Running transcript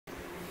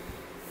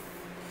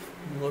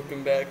I'm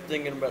looking back,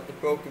 thinking about the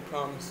broken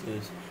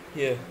promises.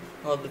 Yeah,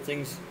 all the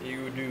things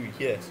you would do.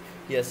 Yes,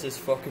 this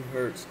fucking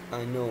hurts.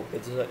 I know.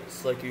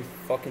 It's like you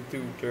fucking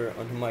threw dirt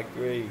onto my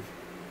grave.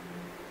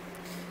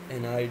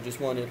 And I just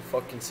wanted to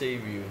fucking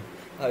save you.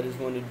 I just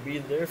wanted to be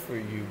there for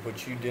you,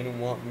 but you didn't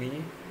want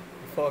me.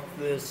 Fuck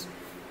this.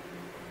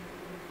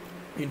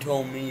 You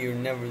told me you'd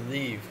never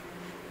leave.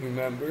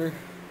 Remember?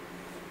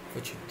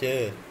 But you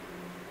did.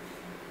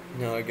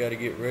 Now I gotta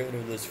get rid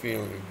of this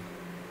feeling.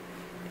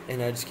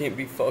 And I just can't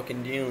be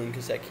fucking dealing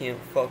because I can't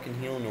fucking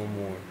heal no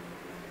more.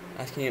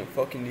 I can't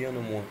fucking deal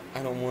no more.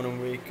 I don't want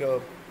to wake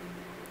up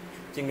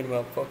thinking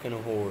about fucking a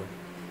whore.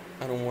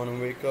 I don't want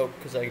to wake up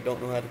because I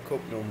don't know how to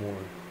cope no more.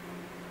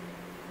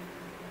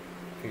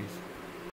 Peace.